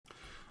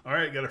All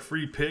right, got a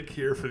free pick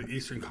here for the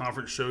Eastern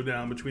Conference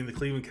showdown between the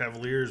Cleveland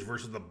Cavaliers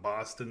versus the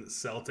Boston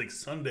Celtics.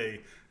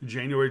 Sunday,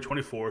 January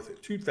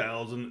 24th,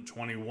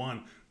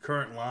 2021.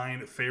 Current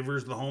line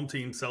favors the home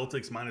team,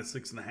 Celtics minus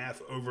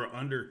 6.5, over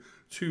under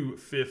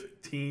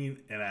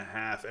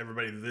 215.5.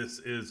 Everybody, this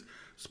is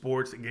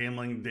Sports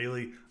Gambling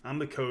Daily. I'm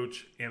the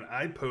coach, and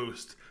I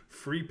post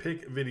free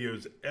pick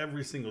videos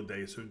every single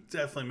day, so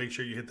definitely make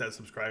sure you hit that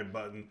subscribe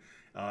button.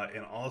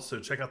 And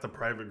also check out the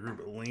private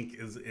group. Link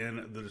is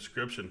in the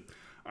description.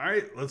 All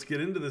right, let's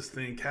get into this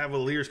thing.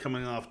 Cavaliers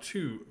coming off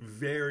two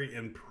very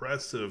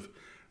impressive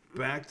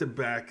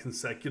back-to-back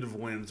consecutive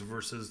wins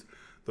versus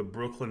the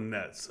Brooklyn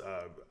Nets.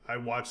 I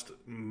watched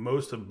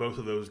most of both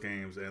of those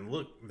games, and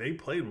look, they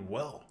played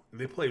well.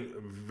 They played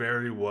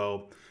very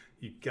well.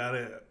 You got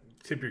to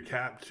tip your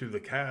cap to the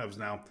Cavs.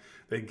 Now,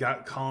 they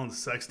got Colin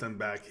Sexton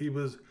back. He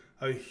was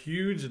a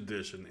huge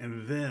addition.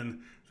 And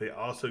then they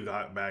also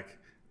got back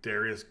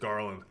Darius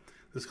Garland.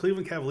 This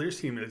Cleveland Cavaliers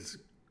team is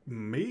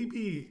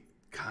maybe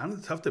kind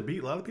of tough to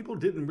beat. A lot of people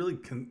didn't really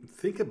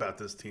think about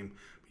this team.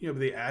 You know,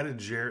 they added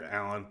Jarrett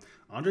Allen.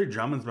 Andre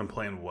Drummond's been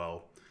playing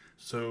well.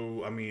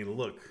 So, I mean,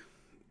 look,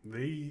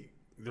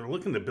 they're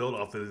looking to build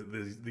off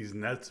these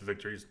Nets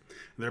victories.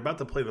 They're about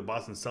to play the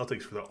Boston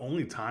Celtics for the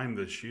only time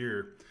this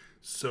year.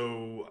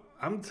 So,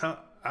 I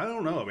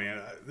don't know,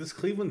 man. This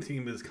Cleveland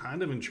team is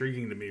kind of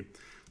intriguing to me.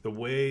 The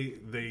way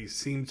they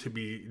seem to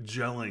be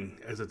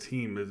gelling as a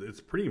team,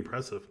 it's pretty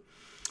impressive.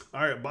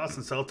 All right,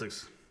 Boston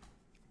Celtics.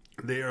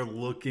 They are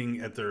looking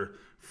at their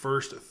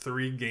first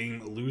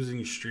 3-game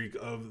losing streak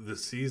of the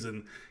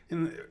season.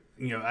 And,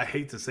 you know, I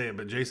hate to say it,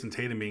 but Jason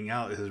Tatum being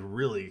out has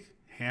really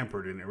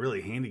hampered and it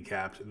really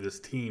handicapped this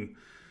team.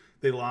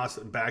 They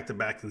lost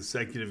back-to-back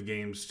consecutive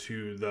games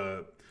to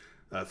the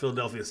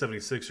Philadelphia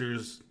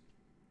 76ers.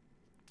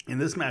 In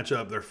this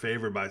matchup, they're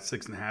favored by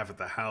 6.5 at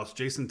the house.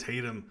 Jason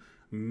Tatum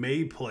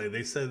may play.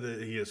 They said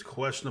that he is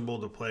questionable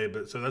to play,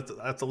 but so that's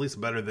at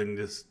least better than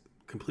just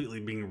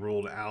completely being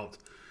ruled out.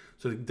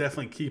 So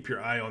definitely keep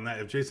your eye on that.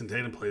 If Jason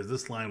Tatum plays,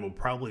 this line will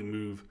probably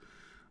move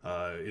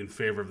in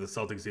favor of the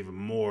Celtics even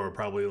more,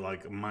 probably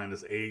like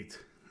 -8,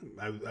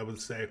 I would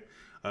say.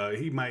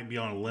 He might be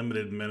on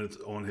limited minutes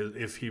on his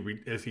if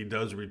he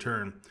does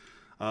return.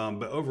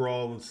 But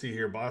overall, let's see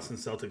here. Boston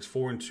Celtics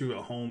 4-2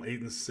 at home,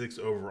 8-6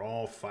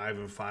 overall,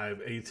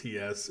 5-5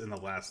 ATS in the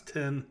last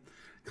 10.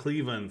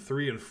 Cleveland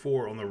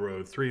 3-4 on the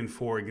road,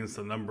 3-4 against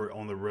the number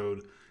on the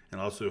road,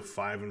 and also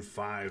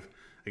 5-5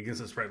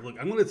 against the spread. Look,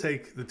 I'm going to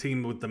take the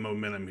team with the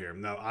momentum here.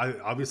 Now, I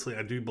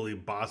do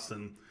believe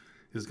Boston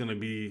is going to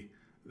be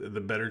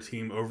the better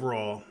team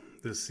overall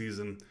this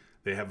season.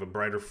 They have a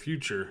brighter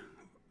future,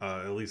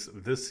 at least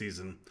this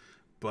season.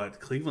 But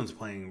Cleveland's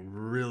playing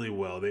really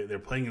well. They're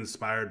playing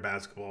inspired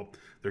basketball.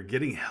 They're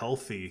getting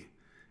healthy.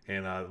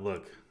 And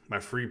look, my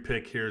free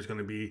pick here is going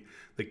to be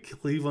the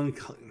Cleveland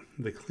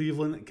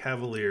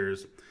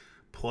Cavaliers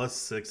plus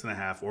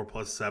 6.5 or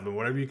plus 7,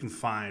 whatever you can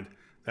find.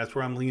 That's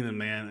where I'm leaning,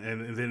 man.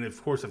 And then, of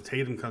course, if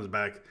Tatum comes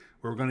back,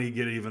 we're going to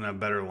get even a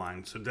better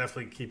line. So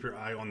definitely keep your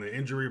eye on the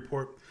injury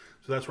report.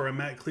 So that's where I'm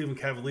at, Cleveland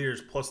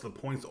Cavaliers plus the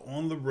points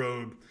on the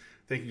road.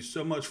 Thank you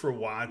so much for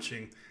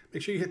watching.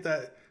 Make sure you hit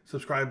that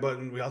subscribe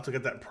button. We also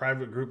got that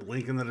private group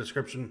link in the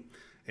description.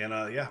 And,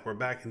 yeah, we're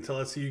back. Until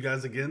I see you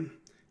guys again,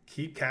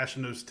 keep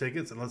cashing those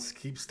tickets, and let's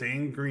keep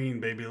staying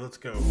green, baby. Let's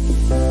go.